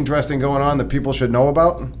 anything interesting going on that people should know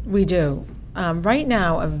about? We do. Right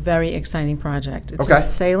now, a very exciting project. It's in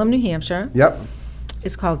Salem, New Hampshire. Yep.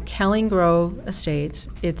 It's called Kelling Grove Estates.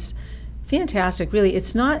 It's fantastic, really.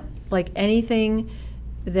 It's not like anything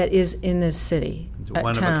that is in this city. It's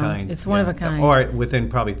one of a kind. It's one of a kind. Or within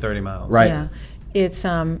probably 30 miles. Right. Yeah. It's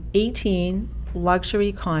 18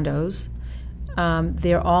 luxury condos.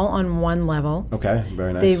 They're all on one level. Okay,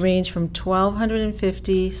 very nice. They range from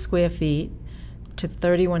 1,250 square feet to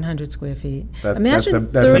 3,100 square feet.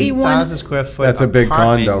 Imagine that's 3,000 square foot. That's a big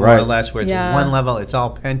apartment, condo, more right? or less, where it's one level. It's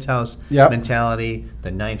all penthouse mentality.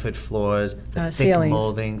 The 9-foot floors, the thick ceilings.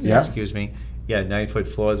 moldings. Yeah. Excuse me. Yeah, 9-foot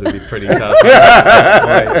floors would be pretty tough.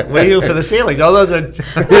 Right. What do you do for the ceilings? All those are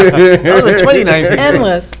 29 feet.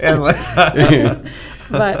 Endless. Endless.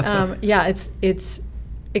 But it's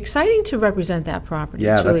exciting to represent that property.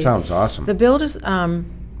 Yeah, It's really, that sounds awesome. The builders,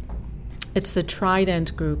 it's the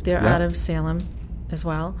Trident Group. They're out of Salem as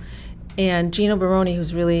well. And Gino Baroni,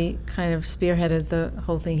 who's really kind of spearheaded the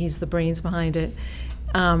whole thing, he's the brains behind it.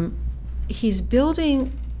 He's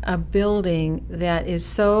building a building that is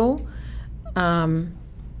so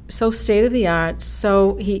state of the art.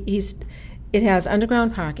 So it has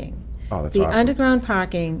underground parking. Oh, that's the awesome. underground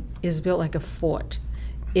parking is built like a fort.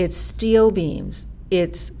 It's steel beams.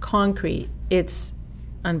 It's concrete. It's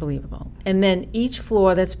unbelievable. And then each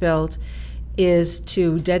floor that's built is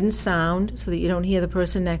to deaden sound so that you don't hear the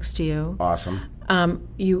person next to you. Awesome.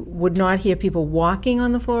 You would not hear people walking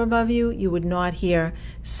on the floor above you. You would not hear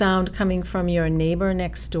sound coming from your neighbor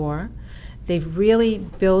next door. They've really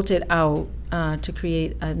built it out to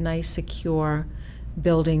create a nice, secure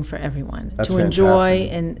building for everyone. That's to enjoy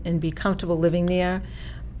and be comfortable living there.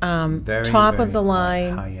 Very, Top very of the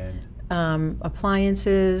line. high-end.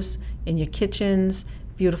 Appliances in your kitchens,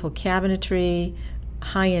 beautiful cabinetry,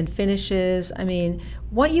 high-end finishes. I mean,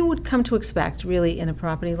 what you would come to expect, really, in a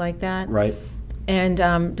property like that. Right.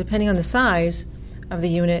 And depending on the size of the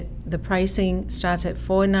unit, the pricing starts at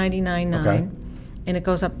 $499.9, Okay. and it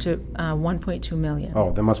goes up to $1.2 million.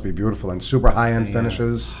 Oh, that must be beautiful and super high-end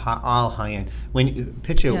finishes. All high-end. When you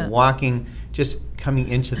picture walking, just coming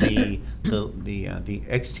into the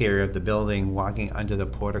exterior of the building, walking under the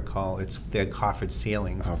portico, they're coffered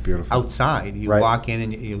ceilings. Oh, beautiful. Outside, you walk in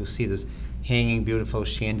and you'll see this hanging beautiful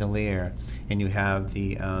chandelier, and you have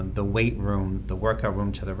the weight room, the workout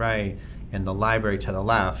room to the right, and the library to the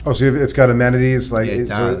left. Oh, so it's got amenities like It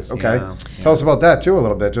does, okay. yeah. Tell us about that too a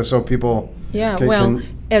little bit, just so people. Yeah,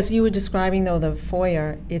 as you were describing, though, the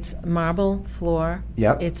foyer, it's marble floor.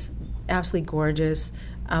 Yep. It's absolutely gorgeous,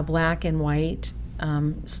 black and white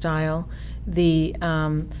style. The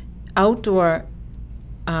outdoor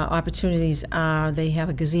opportunities are they have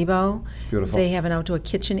a gazebo. Beautiful. They have an outdoor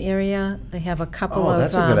kitchen area. They have a couple of. Oh,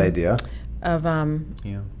 that's a good idea. Of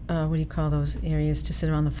what do you call those areas to sit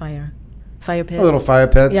around the fire? Fire pit. Little fire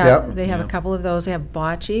pits. Yeah, Yep. they have a couple of those. They have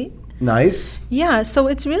bocce. Nice. Yeah, so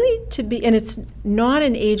it's really and it's not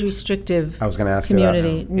an age-restrictive I was going to ask community.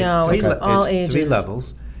 you that. No, it's all ages. 3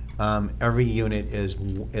 levels. Every unit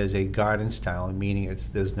is a garden style, meaning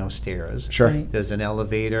there's no stairs. Sure. Right. There's an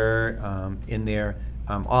elevator in there.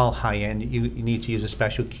 All high end. You need to use a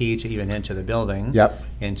special key to even enter the building. Yep.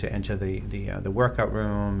 And to enter the workout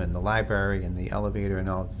room and the library and the elevator and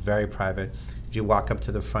all. Very private. If you walk up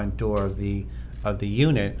to the front door of the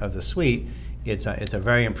unit of the suite, it's a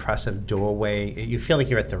very impressive doorway. You feel like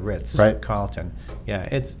you're at the Ritz, right. Carlton. Yeah,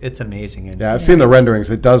 it's amazing. And I've seen the renderings.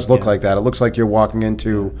 It does look like that. It looks like you're walking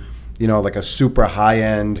into, like a super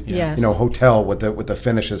high-end, hotel with the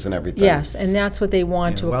finishes and everything. Yes, and that's what they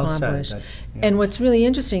want to accomplish. And what's really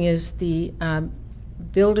interesting is the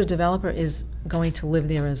builder-developer is going to live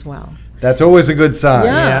there as well. That's always a good sign.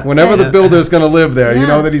 Yeah. Whenever the builder's going to live there, you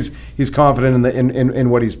know that he's confident in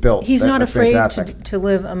what he's built. He's not afraid fantastic. to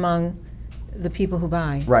live among the people who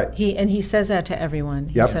buy. Right. He says that to everyone.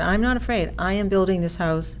 He said, "I'm not afraid. I am building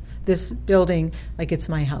this building like it's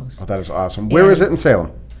my house." Oh, that is awesome. Where is it in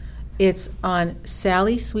Salem? It's on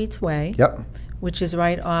Sally Sweets Way. Yep. Which is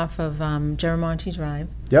right off of Geramonte Drive.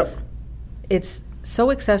 Yep. It's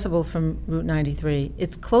so accessible from Route 93.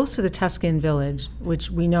 It's close to the Tuscan Village,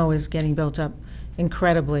 which we know is getting built up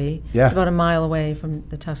incredibly. Yeah. It's about a mile away from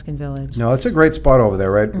the Tuscan Village. No, it's a great spot over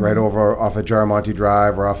there, right? Mm-hmm. Right over off of Geramonte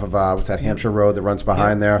Drive, or off of what's that, Hampshire Road that runs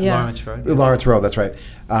behind there? Yeah. Lawrence Road. Yeah. Lawrence Road, that's right.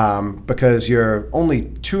 Because you're only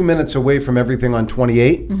 2 minutes away from everything on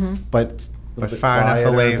 28, but far enough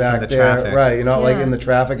away from the traffic. Right, like in the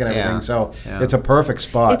traffic and everything. So it's a perfect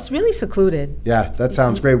spot. It's really secluded. Yeah, that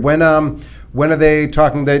sounds great. When are they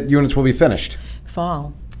talking that units will be finished?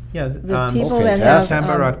 Fall. Yeah, the people that have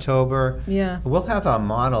September, October. Yeah. We'll have a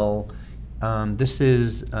model. This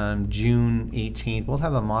is June 18th. We'll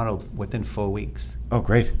have a model within 4 weeks. Oh,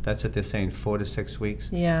 great. That's what they're saying, 4 to 6 weeks.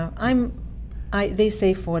 Yeah, they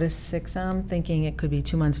say 4 to 6. I'm thinking it could be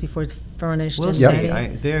 2 months before it's furnished. We'll and see.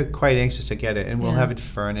 ready. They're quite anxious to get it, and we'll have it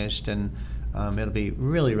furnished and It'll be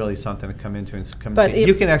really, really something to come into and come see.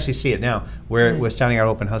 You can actually see it now. We're starting our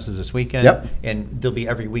open houses this weekend, and they'll be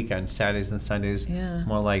every weekend, Saturdays and Sundays,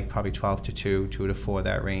 more like probably 12 to 2, 2 to 4,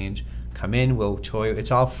 that range. Come in, we'll show you.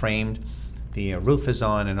 It's all framed. The roof is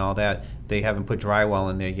on and all that. They haven't put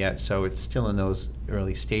drywall in there yet, so it's still in those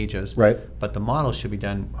early stages. Right. But the model should be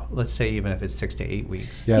done, let's say, even if it's 6 to 8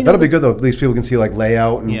 weeks. Yeah, that'll be good, though. At least people can see, like,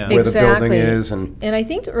 layout and where the building is. And I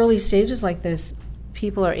think early stages like this,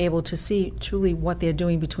 people are able to see truly what they're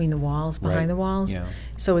doing between the walls, behind the walls. Yeah.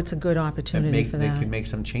 So it's a good opportunity for that. They can make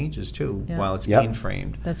some changes, too, while it's being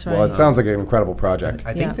framed. That's right. Well, it sounds like an incredible project.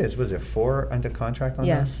 I think was it 4 under contract on that?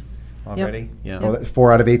 Yes. Already? Yeah. Oh,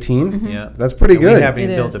 4 out of 18? Mm-hmm. Yeah. That's pretty good. We haven't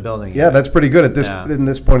even built the building yet. Yeah, that's pretty good at this in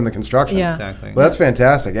this point in the construction. Yeah. Exactly. Well, that's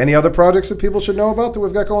fantastic. Any other projects that people should know about that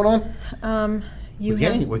we've got going on?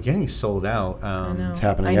 We're getting sold out. It's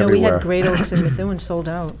happening everywhere. We had Great Oaks and Methuen sold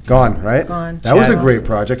out. Gone, right? Gone. That was a great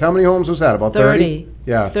project. How many homes was that? About 30?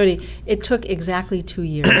 Yeah. 30. It took exactly 2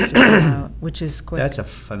 years to sell out, which is quick. That's a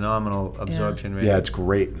phenomenal absorption rate. Yeah, it's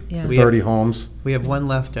great. Yeah. 30 homes. We have one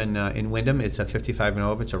left in Wyndham. It's a 55 and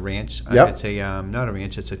over. It's a ranch. It's a not a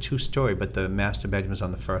ranch. It's a 2-story, but the master bedroom is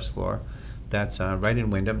on the first floor. That's right in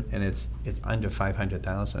Wyndham, and it's under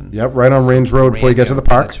 $500,000. Yep, right on Range Road before you get to the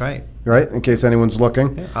park. That's right. Right, in case anyone's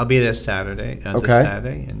looking. Yeah, I'll be there Saturday. This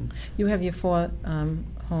Saturday, and you have your 4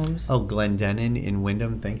 homes. Oh, Glendenning in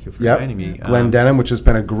Wyndham. Thank you for reminding me. Glendenning, which has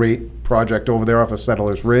been a great project over there off of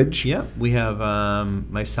Settlers Ridge. Yeah, we have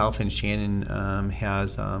myself and Shannon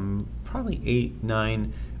has probably 8,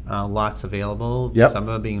 9 lots available. Yep. Some of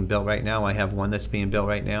them are being built right now. I have one that's being built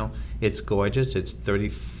right now. It's gorgeous. It's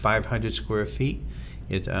 3,500 square feet.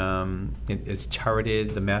 It's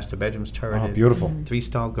turreted. The master bedroom's turreted. Oh, beautiful.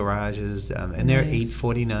 3-stall garages, and they're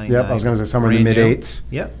 $849. Yep, I was going to say somewhere in the mid-8s.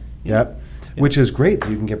 Yep. Which is great that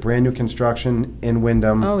you can get brand new construction in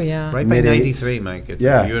Wyndham. Oh, yeah. Right by 93, Mike. It's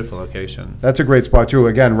a beautiful location. That's a great spot, too.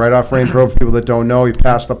 Again, right off Range Road, for people that don't know, you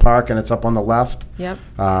pass the park and it's up on the left. Yep.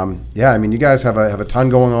 I mean, you guys have a ton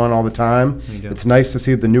going on all the time. We do. It's nice to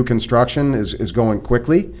see the new construction is going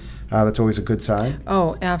quickly. That's always a good sign.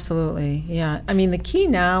 Oh, absolutely. Yeah. I mean, the key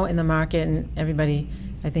now in the market, and everybody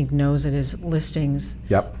I think knows it, is listings.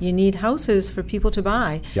 Yep. You need houses for people to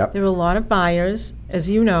buy. Yep. There are a lot of buyers, as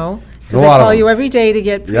you know, because I call you every day to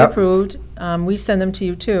get pre-approved. Yep. We send them to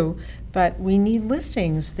you too. But we need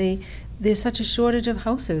listings. There's such a shortage of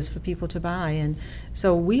houses for people to buy. And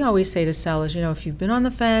so we always say to sellers, if you've been on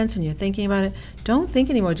the fence and you're thinking about it, don't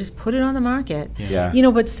think anymore. Just put it on the market. Yeah.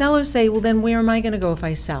 But sellers say, well, then where am I going to go if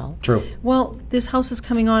I sell? True. Well, there's houses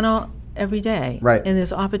coming on every day. Right. And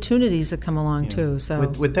there's opportunities that come along too. So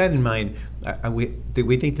with that in mind,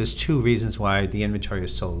 we think there's 2 reasons why the inventory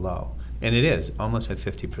is so low. And it is almost at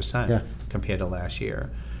 50% compared to last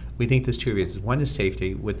year. We think there's 2 reasons. One is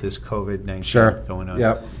safety with this COVID-19 going on.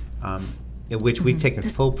 Yep. In which we've taken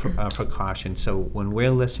full precaution. So when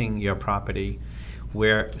we're listing your property,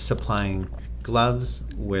 we're supplying gloves,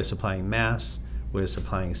 we're supplying masks, we're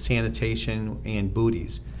supplying sanitation and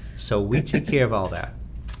booties. So we take care of all that.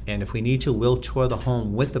 And if we need to, we'll tour the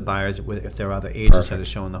home with the buyers if there are other agents that are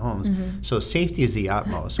showing the homes. Mm-hmm. So safety is the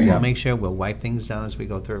utmost. We'll make sure we'll wipe things down as we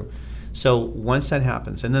go through. So once that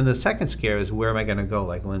happens, and then the second scare is where am I going to go,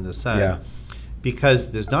 like Linda said. Yeah. Because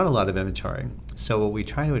there's not a lot of inventory. So what we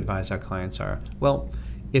try to advise our clients are, well,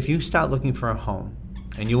 if you start looking for a home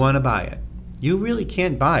and you want to buy it, you really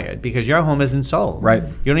can't buy it because your home isn't sold. Right.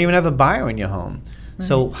 You don't even have a buyer in your home. Right.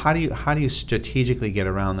 So how do you strategically get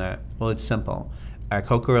around that? Well, it's simple. At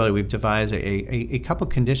Coco Linda, we've devised a couple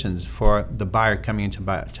conditions for the buyer coming in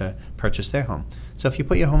to purchase their home. So if you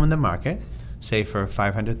put your home in the market, say for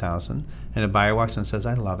 $500,000, and a buyer walks in and says,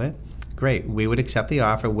 I love it, great. We would accept the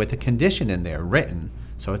offer with a condition in there written.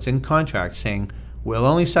 So it's in contract saying, we'll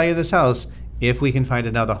only sell you this house if we can find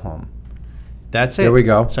another home. That's it. There we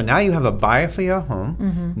go. So now you have a buyer for your home.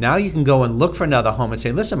 Mm-hmm. Now you can go and look for another home and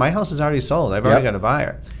say, listen, my house is already sold. I've already got a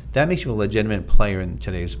buyer. That makes you a legitimate player in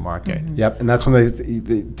today's market. Mm-hmm. Yep, and that's when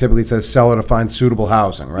they typically says seller to find suitable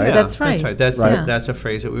housing, right? Yeah, that's right. That's a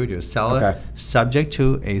phrase that we would do. Seller subject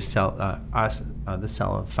to the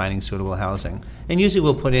seller finding suitable housing. And usually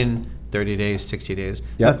we'll put in 30 days, 60 days.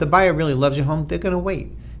 Yep. Now, if the buyer really loves your home, they're going to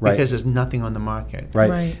wait. Right. Because there's nothing on the market.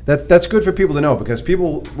 Right. That's good for people to know because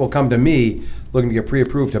people will come to me looking to get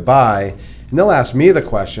pre-approved to buy, and they'll ask me the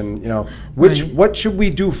question, what should we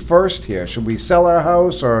do first here? Should we sell our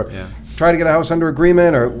house or try to get a house under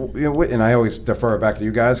agreement? Or and I always defer it back to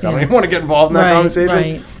you guys. I don't even want to get involved in that conversation.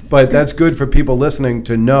 Right. But that's good for people listening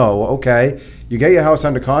to know, okay, you get your house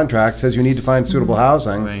under contract, says you need to find suitable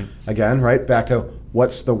housing. Right. Again, back to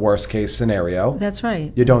what's the worst case scenario. That's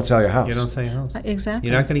right. You don't sell your house. You don't sell your house. Exactly.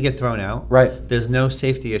 You're not going to get thrown out. Right. There's no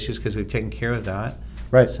safety issues because we've taken care of that.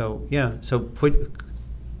 Right. So, yeah. So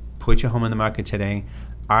put your home on the market today.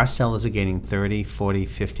 Our sellers are getting 30, 40,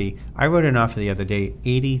 50. I wrote an offer the other day,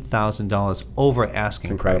 $80,000 over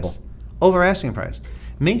asking price. Incredible. Over asking price.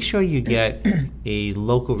 Make sure you get a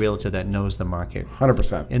local realtor that knows the market.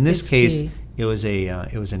 100%. In this It's case, key. it was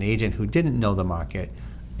an agent who didn't know the market,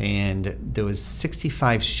 and there was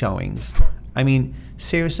 65 showings. I mean,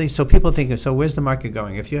 seriously. So people think, so where's the market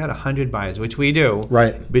going? If you had 100 buyers, which we do,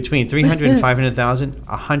 right, between 300 and 500,000,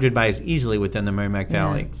 100 buyers easily within the Merrimack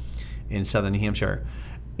Valley, in southern New Hampshire.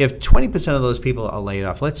 If 20% of those people are laid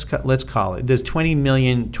off, let's call it. There's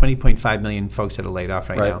 20.5 million folks that are laid off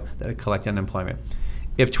right now that are collecting unemployment.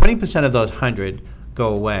 If 20% of those 100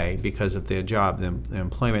 go away because of their job, their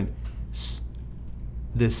employment,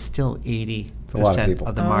 there's still 80%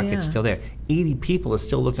 of the market still there. 80 people are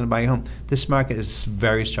still looking to buy a home. This market is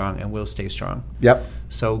very strong and will stay strong. Yep.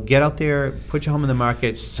 So get out there, put your home in the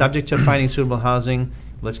market, subject to finding suitable housing.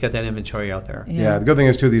 Let's get that inventory out there. Yeah, the good thing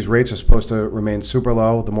is, too, these rates are supposed to remain super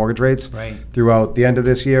low, the mortgage rates, throughout the end of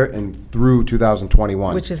this year and through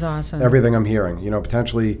 2021. Which is awesome. Everything I'm hearing,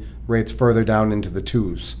 potentially rates further down into the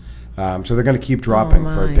twos. So they're going to keep dropping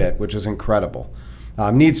for a bit, which is incredible.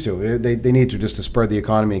 Needs to. They need to, just to spur the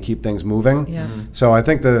economy and keep things moving. Yeah. So I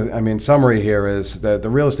think summary here is that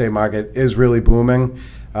the real estate market is really booming.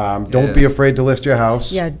 Don't be afraid to list your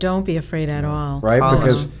house. Yeah, don't be afraid at all.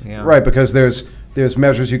 Right? Because there's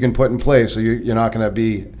measures you can put in place, so you're not going to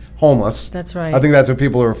be homeless. That's right. I think that's what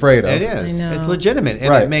people are afraid of. It is. I know. It's legitimate,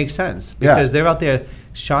 and it makes sense because they're out there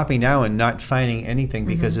shopping now and not finding anything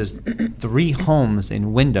because there's 3 homes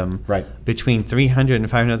in Wyndham between 300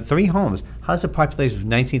 and 500. 3 homes. How does a population of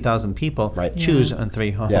 19,000 people choose on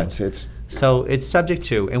 3 homes? Yeah, so it's subject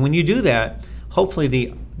to, and when you do that, hopefully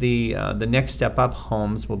the next step up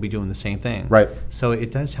homes will be doing the same thing. Right. So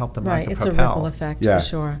it does help the market It's propel. a ripple effect for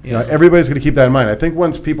sure. Everybody's going to keep that in mind. I think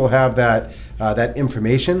once people have that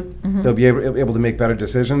information, they'll be able to make better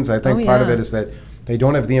decisions. I think part of it is that they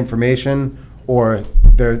don't have the information, or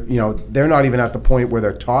they're not even at the point where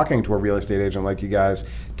they're talking to a real estate agent like you guys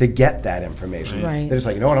to get that information. Right. They're just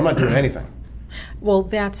like, you know what, I'm not doing anything. Well,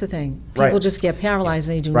 that's the thing. People just get paralyzed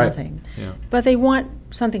and they do nothing. Yeah. But they want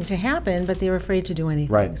something to happen, but they're afraid to do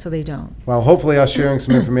anything, so they don't. Well, hopefully us sharing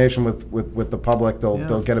some information with the public,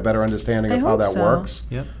 they'll get a better understanding of how that works.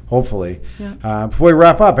 Yep. Hopefully. Yeah. Before we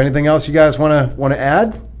wrap up, anything else you guys want to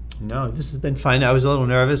add? No, this has been fun. I was a little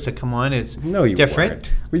nervous to come on. It's different.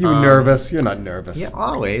 Weren't. Were you nervous? You're not nervous. Yeah,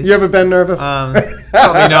 always. You ever been nervous?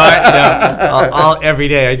 Probably not. Every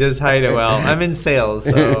day I just hide it well. I'm in sales,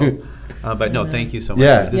 so. But no, thank you so much.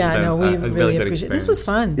 Yeah. This has been we a really good appreciate it. experience. This was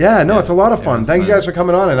fun. Yeah, no, it's a lot of fun. Thank you fun. guys for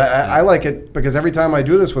coming on, and I like it because every time I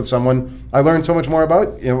do this with someone, I learn so much more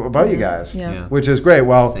about you guys, which is great.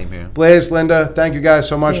 Well, Blaise, Linda, thank you guys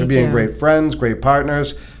so much for being great friends, great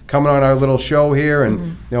partners, coming on our little show here,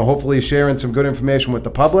 and hopefully sharing some good information with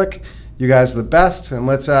the public. You guys are the best, and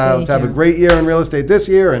let's have a great year in real estate this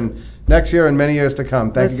year and next year and many years to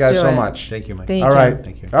come. Thank you guys so much. Thank you, Mike. Thank All you. right.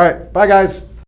 Thank you. All right. Bye, guys.